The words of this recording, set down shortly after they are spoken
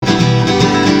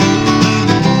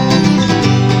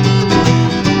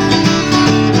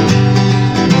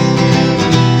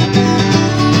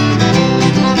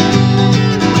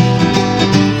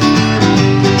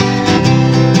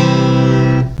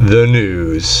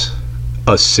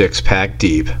a six-pack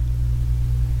deep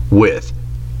with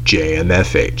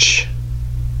JMFH.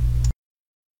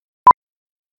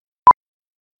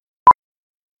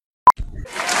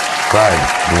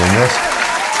 Clyde, doing this?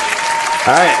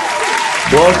 All right.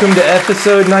 Welcome to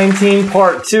episode 19,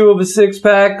 part 2 of a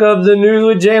six-pack of the news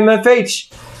with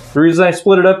JMFH. The reason I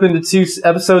split it up into 2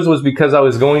 episodes was because I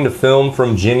was going to film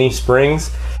from Ginny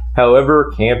Springs.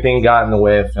 However, camping got in the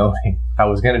way of filming. I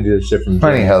was going to do this shit from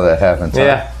Funny Ginny. how that happens. Huh?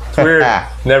 Yeah, it's weird.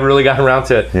 Never really got around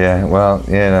to it. Yeah, well,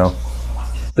 you know.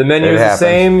 The menu is the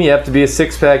same. You have to be a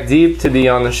six-pack deep to be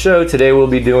on the show. Today we'll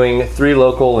be doing 3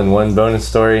 local and 1 bonus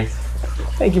story.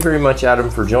 Thank you very much, Adam,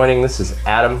 for joining. This is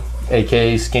Adam,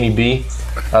 a.k.a. Skinny B.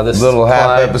 This Little is half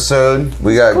Clyde. Episode.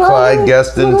 We got Clyde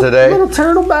guesting today. Little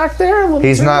turtle back there.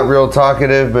 He's not real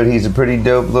talkative, but he's a pretty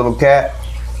dope little cat.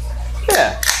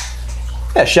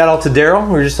 Yeah, shout out to Daryl.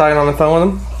 We were just talking on the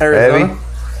phone with him. Arizona. Heavy.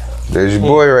 There's your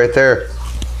boy right there.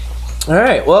 All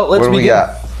right, well, let's begin. What do we got?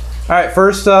 All right,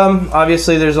 first,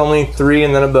 obviously there's only 3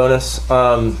 and then a bonus.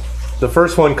 The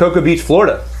first one, Cocoa Beach,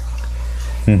 Florida.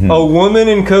 A woman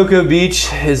in Cocoa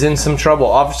Beach is in some trouble.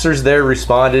 Officers there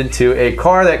responded to a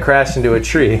car that crashed into a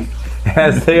tree.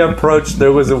 As they approached,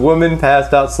 there was a woman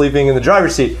passed out sleeping in the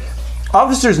driver's seat.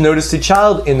 Officers noticed a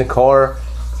child in the car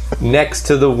next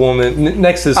to the woman,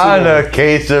 next to On someone. a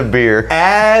case of beer.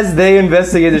 As they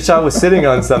investigated, the child was sitting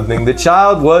on something. The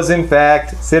child was, in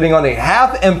fact, sitting on a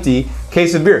half-empty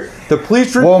case of beer. The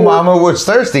police report... Well, Mama was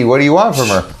thirsty. What do you want from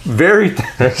her? Very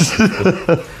thirsty.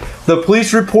 The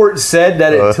police report said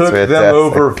that it took fantastic. them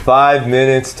over 5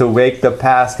 minutes to wake the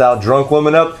passed out drunk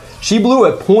woman up. She blew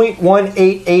a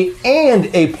 .188 and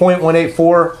a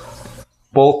 .184,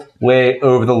 both way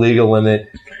over the legal limit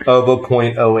of a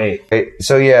 .08. Hey,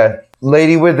 so yeah,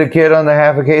 lady with the kid on the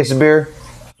half a case of beer.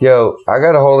 Yo, I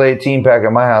got a whole 18-pack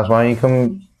at my house. Why don't you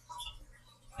come?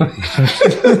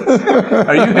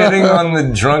 Are you hitting on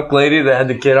the drunk lady that had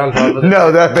the kid on top of it?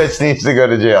 No, that bitch needs to go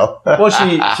to jail. Well,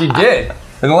 she did.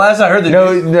 And the last I heard,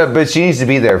 No, but she needs to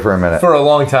be there for a minute. for a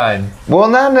long time. Well,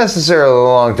 not necessarily a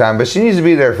long time, but she needs to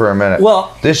be there for a minute.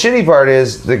 Well- the shitty part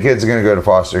is the kid's going to go to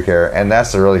foster care, and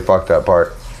that's the really fucked up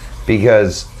part.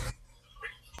 Because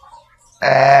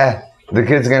the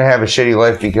kid's going to have a shitty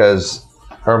life because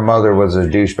her mother was a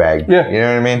douchebag. Yeah. You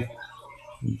know what I mean?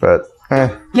 But,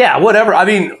 Yeah, whatever. I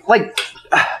mean, like,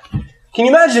 can you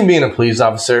imagine being a police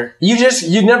officer?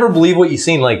 You'd never believe what you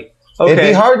seen. Like, okay. It'd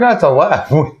be hard not to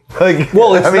laugh. Like,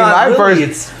 Well, it's I mean, not my really,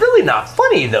 first... it's really not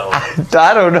funny, though.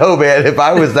 I don't know, man. If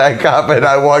I was that cop and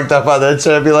I walked up on that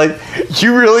shit, I'd be like,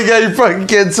 you really got your fucking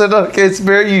kid sitting on a case of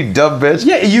beer, you dumb bitch?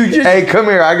 Yeah, you just... Hey, come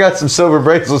here. I got some silver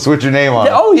bracelets with your name on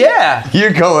them. Oh, yeah.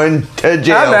 You're going to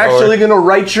jail. I'm actually going to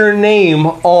write your name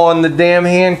on the damn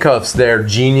handcuffs there,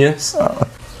 genius.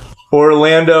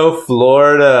 Orlando,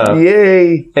 Florida.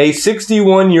 Yay. A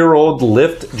 61-year-old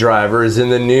Lyft driver is in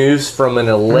the news from an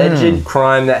alleged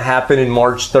crime that happened in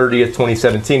March 30th,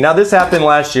 2017. Now, this happened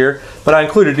last year, but I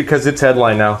included it because it's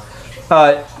headline now.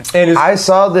 I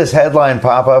saw this headline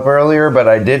pop up earlier, but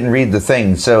I didn't read the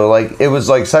thing. So, like, it was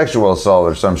like sexual assault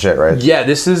or some shit, right? Yeah,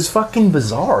 this is fucking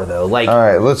bizarre, though. Like, All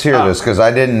right, let's hear this, because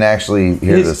I didn't actually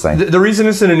hear this thing. The reason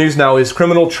it's in the news now is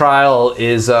criminal trial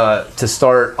is to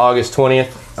start August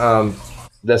 20th,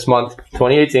 this month,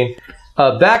 2018.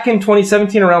 Back in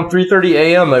 2017, around 3:30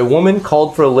 a.m., a woman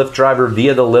called for a Lyft driver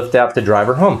via the Lyft app to drive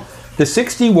her home. The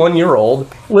 61-year-old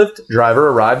Lyft driver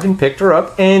arrived and picked her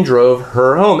up and drove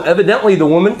her home. Evidently, the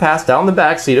woman passed out in the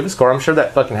back seat of his car. I'm sure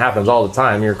that fucking happens all the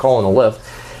time. You're calling a Lyft.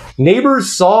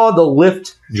 Neighbors saw the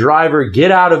Lyft driver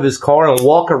get out of his car and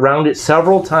walk around it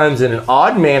several times in an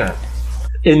odd manner,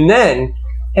 and then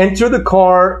enter the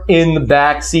car in the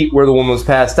back seat where the woman was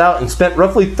passed out and spent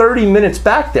roughly 30 minutes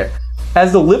back there.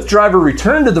 As the Lyft driver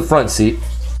returned to the front seat,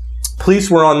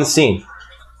 police were on the scene.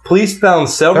 Police found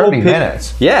several 30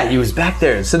 minutes? Yeah, he was back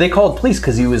there. So they called police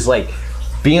because he was like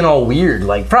being all weird.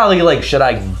 Like, probably like, should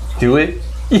I do it?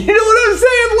 You know what I'm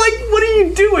saying? Like, what are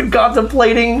you doing?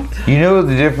 Contemplating? You know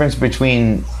the difference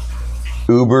between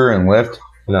Uber and Lyft?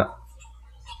 No.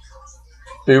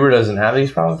 Uber doesn't have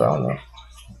these problems? I don't know.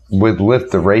 With Lyft,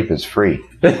 the rape is free.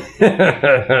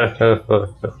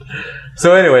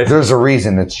 So anyways, There's a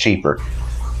reason it's cheaper.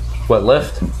 what,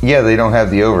 Lyft? Yeah, they don't have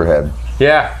the overhead.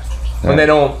 Yeah. When they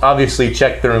don't obviously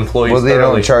check their employees Well, they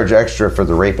thoroughly. don't charge extra for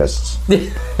the rapists.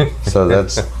 So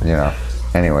that's, you know,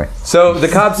 anyway. So the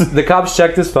cops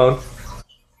checked his phone.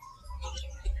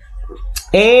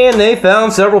 And they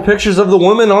found several pictures of the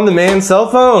woman on the man's cell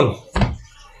phone.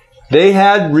 They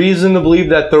had reason to believe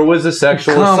that there was a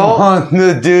sexual assault. Come on,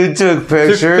 the dude took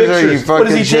pictures. Are you fucking What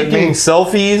is he shitting taking? me?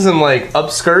 Selfies and like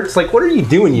upskirts? Like, what are you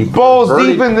doing? You Balls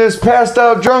perverted- deep in this passed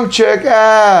out drunk chick.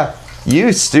 Ah.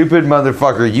 You stupid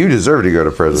motherfucker. You deserve to go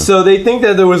to prison. So they think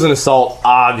that there was an assault,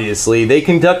 obviously. They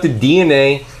conducted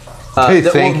DNA.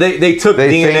 They took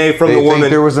DNA from the woman. Think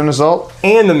there was an assault?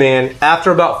 And the man.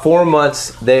 After about 4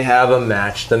 months, they have a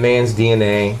match. The man's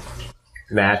DNA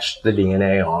matched the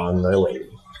DNA on the lady.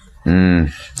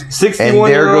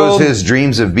 61 And there goes his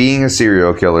dreams of being a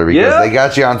serial killer because they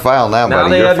got you on file now, buddy. Now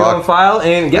they You're have you fucked. on file,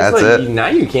 and guess That's what? it. Now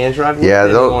you can't drive they'll-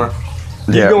 anymore.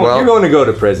 You're going to go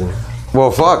to prison.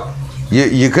 Well, fuck.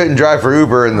 You couldn't drive for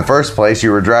Uber in the first place.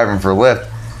 You were driving for Lyft.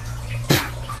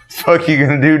 Fuck you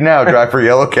gonna do now? Drive for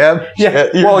Yellow Cab? Yeah.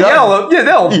 You're Well, done.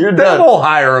 they'll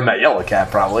hire him at Yellow Cab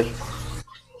probably.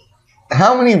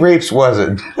 How many rapes was it?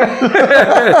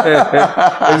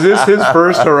 Is this his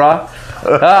first hurrah?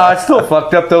 It's still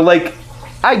fucked up though. Like,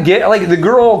 I get, like, the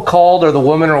girl called, or the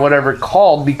woman or whatever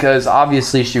called, because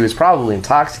obviously she was probably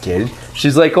intoxicated.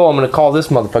 She's like, oh, I'm gonna call this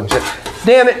motherfucking shit.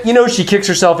 Damn it, you know she kicks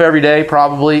herself every day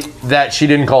probably that she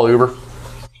didn't call Uber.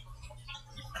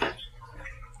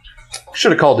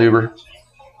 Should have called Uber.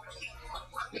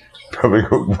 Probably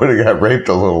would have got raped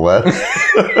a little less.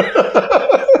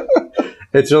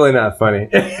 It's really not funny.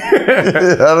 I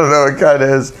don't know. It kind of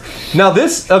is. Now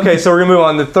this, okay, so we're gonna move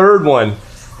on. The third one.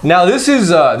 Now this is,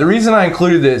 the reason I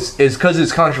included this is because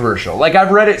it's controversial. Like,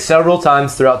 I've read it several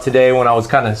times throughout today when I was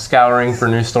kind of scouring for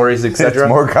news stories, etc. It's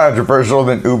more controversial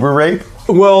than Uber rape.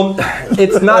 Well,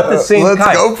 it's not the same Let's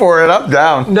kind. go for it. I'm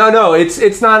down. No,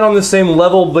 it's not on the same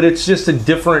level, but it's just a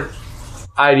different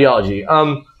ideology.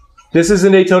 This is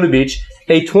in Daytona Beach.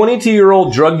 A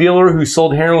 22-year-old drug dealer who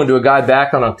sold heroin to a guy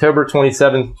back on October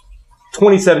 27,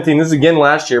 2017. This is again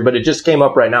last year, but it just came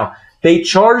up right now. They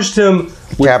charged him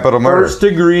with Capital murder.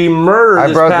 first-degree murder.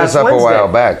 I brought this up Wednesday. a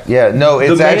while back. Yeah, no,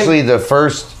 it's The man- actually the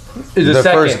first. It's The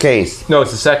first case. No,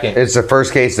 it's the second. It's the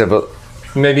first case of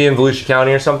Maybe in Volusia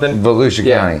County or something. Volusia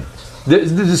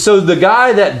County. So the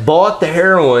guy that bought the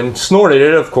heroin snorted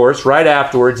it, of course, right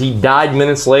afterwards. He died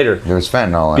minutes later There was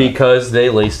fentanyl in it. because they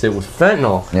laced it with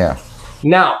fentanyl. Yeah.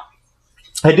 Now,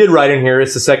 I did write in here,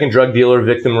 it's the second drug dealer,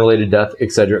 victim-related death,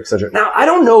 etc., etc. Now, I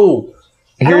don't know.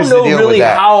 Here's the deal really with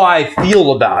that. how I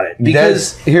feel about it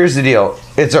because Here's the deal.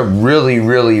 It's a really,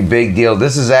 really big deal.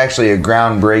 This is actually a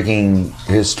groundbreaking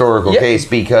historical case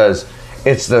because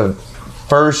it's the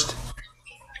first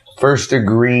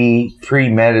degree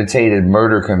premeditated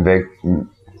murder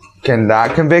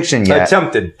not conviction yet.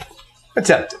 attempted.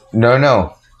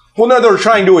 No. Well, no, they were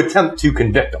trying to attempt to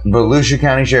convict him. Volusia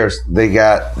County Sheriff's,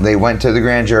 they went to the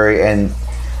grand jury and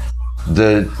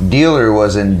the dealer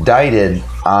was indicted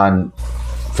on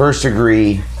first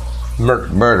degree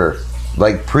murder,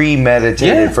 like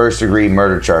premeditated first degree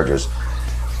murder charges,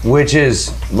 which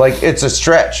is like, it's a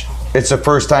stretch. It's the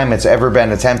first time it's ever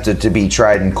been attempted to be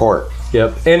tried in court.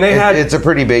 Yep. And It's a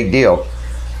pretty big deal,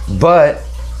 but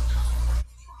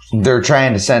they're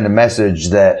trying to send a message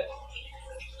that,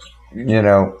 you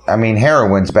know, I mean,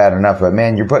 heroin's bad enough, but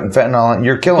man, you're putting fentanyl in,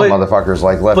 you're killing motherfuckers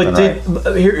like left and right.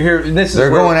 This is They're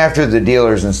going after the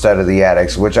dealers instead of the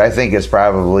addicts, which I think is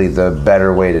probably the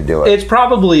better way to do it. It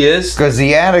probably is. Because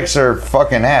the addicts are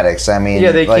fucking addicts. I mean,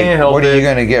 Yeah, they can't help what it. are you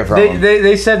going to get from them?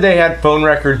 They said they had phone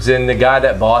records, and the guy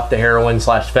that bought the heroin /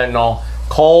 fentanyl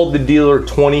called the dealer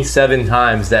 27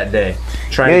 times that day.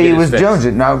 Trying to get he his was fix.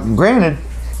 jonesing. Now, granted,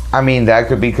 I mean, that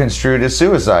could be construed as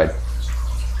suicide.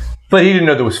 But he didn't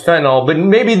know there was fentanyl. But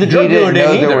maybe the drug He dealer didn't didn't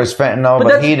know either. there was fentanyl, but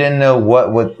that's- he didn't know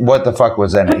what the fuck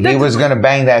was in it. He that's- was going to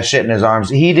bang that shit in his arms.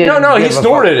 He didn't. No, he give a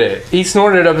snorted it. He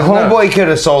snorted it up his nose. Homeboy could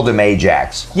have sold him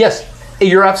Ajax. Yes,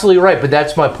 you're absolutely right, but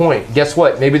that's my point. Guess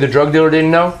what? Maybe the drug dealer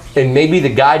didn't know, and maybe the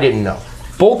guy didn't know.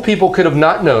 Both people could have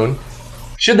not known.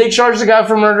 Should they charge the guy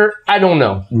for murder? I don't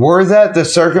know. Were that the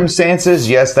circumstances?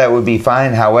 Yes, that would be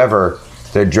fine. However,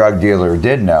 the drug dealer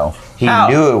did know. He How?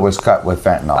 knew it was cut with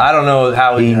fentanyl. I don't know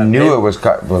how He knew it was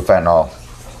cut with fentanyl.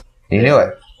 He knew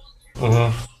it.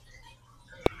 Mm-hmm.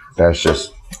 That's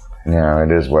just, you know, it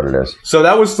is what it is. So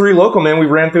that was 3 local, man. We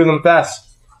ran through them fast.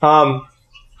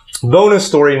 Bonus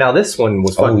story. Now this one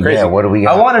was fucking crazy. Yeah, what do we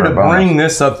got I wanted for to a bonus? bring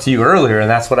this up to you earlier, and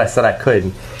that's what I said I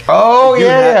couldn't. Oh, You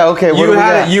had- yeah. Okay, what you do we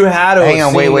had got? you had to. Hang have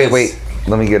on, wait. seen this.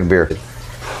 Let me get a beer.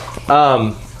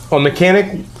 A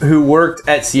mechanic who worked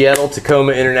at Seattle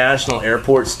Tacoma International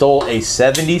Airport stole a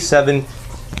 77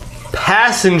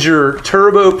 passenger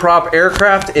turboprop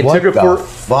aircraft and What took it the for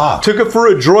fuck? took it for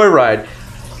a joyride.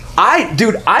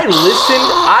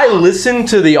 I listened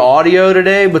to the audio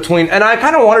today and I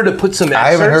kind of wanted to put some excerpts.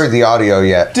 I haven't heard the audio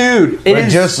yet. Dude, it But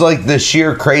is just like the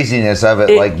sheer craziness of it,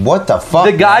 like, what the fuck?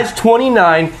 the guy's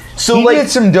 29. So He like did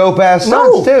some dope ass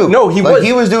stunts too. no, he like, was.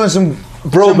 He was doing some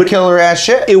but killer ass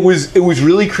shit. it was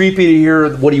really creepy to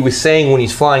hear what he was saying when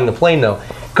he's flying the plane though,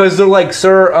 because they're like,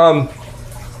 sir,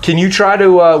 can you try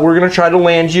to, we're going to try to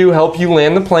land you, help you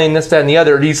land the plane, this, that, and the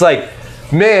other. And he's like,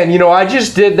 man, I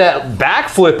just did that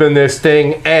backflip in this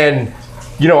thing, and,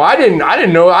 I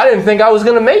didn't think I was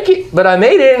going to make it, but I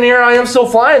made it, and here I am still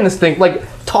flying this thing. Like,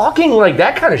 talking like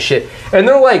that kind of shit. And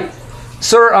they're like,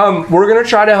 sir, we're going to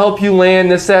try to help you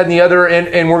land this, that, and the other,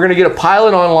 and we're going to get a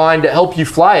pilot online to help you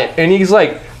fly it. And he's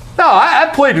like, no, I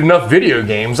played enough video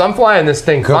games. I'm flying this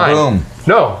thing fine.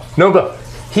 Kaboom. No, but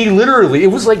he literally, it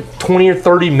was like 20 or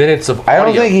 30 minutes of audio. I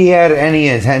don't think he had any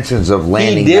intentions of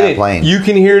landing that plane. You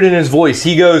can hear it in his voice.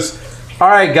 He goes, all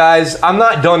right, guys, I'm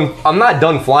not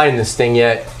done flying this thing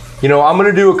yet. I'm going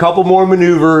to do a couple more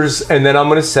maneuvers, and then I'm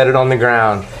going to set it on the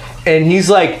ground. And he's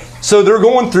like, so they're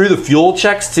going through the fuel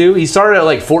checks too. He started at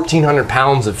like 1,400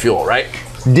 pounds of fuel, right?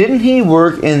 Didn't he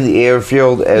work in the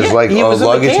airfield as a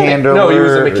luggage handler? No, he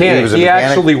was a mechanic. He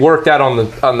actually worked out on the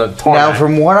tarmac. Now,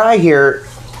 from what I hear,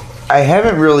 I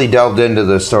haven't really delved into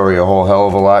the story a whole hell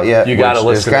of a lot yet. You got to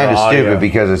listen to the audio. It's kind of stupid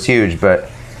because it's huge,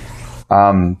 but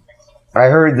I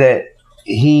heard that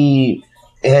he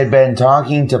had been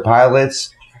talking to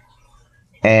pilots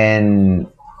and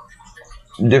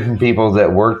different people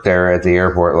that worked there at the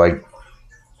airport, like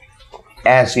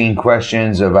asking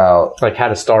questions about like how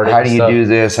to start it. How do you do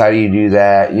this? How do you do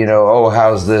that?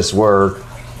 How's this work?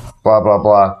 Blah, blah,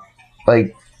 blah.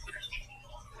 Like,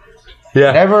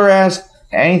 never asked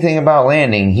anything about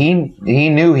landing. He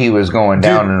knew he was going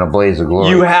down in a blaze of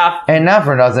glory. And not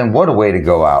for nothing, what a way to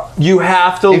go out. You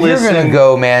have to listen. If you're going to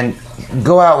go, man,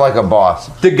 go out like a boss.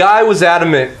 The guy was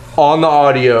adamant on the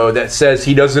audio that says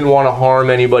he doesn't want to harm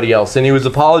anybody else, and he was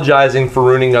apologizing for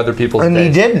ruining other people's days. And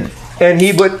he didn't. And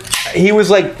he was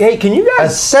like, hey, can you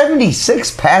guys... A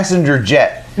 76 passenger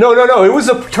jet. No, it was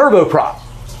a turboprop.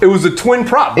 It was a twin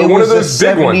prop, but one of those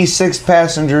big ones. 76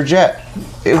 passenger jet.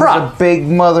 It was a big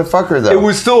motherfucker, though. It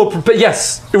was still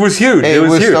yes, it was huge. It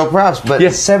was huge. still props, but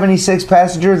 76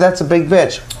 passenger, that's a big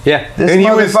bitch. Yeah. This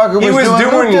motherfucker was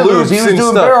doing loops. He was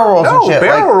doing barrel rolls and shit.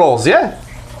 Barrel rolls, yeah.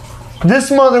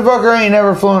 This motherfucker ain't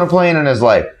never flown a plane in his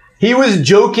life. He was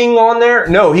joking on there.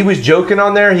 No, he was joking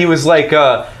on there. He was like,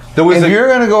 if you're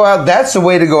going to go out, that's the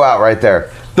way to go out right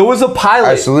there. There was a pilot.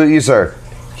 I salute you, sir.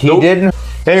 He didn't.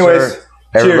 Anyways, sir,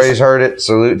 everybody's heard it.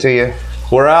 Salute to you.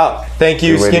 We're out. Thank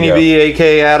you, Skinny B,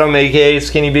 a.k.a. Adam, a.k.a.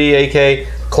 Skinny B, a.k.a.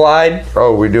 Clyde.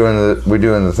 Oh, we're doing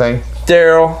the thing?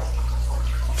 Daryl.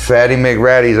 Fatty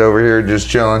McRatty's over here just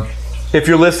chilling. If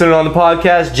you're listening on the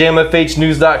podcast,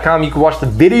 jamfhnews.com, you can watch the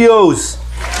videos.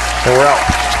 And we're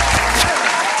out.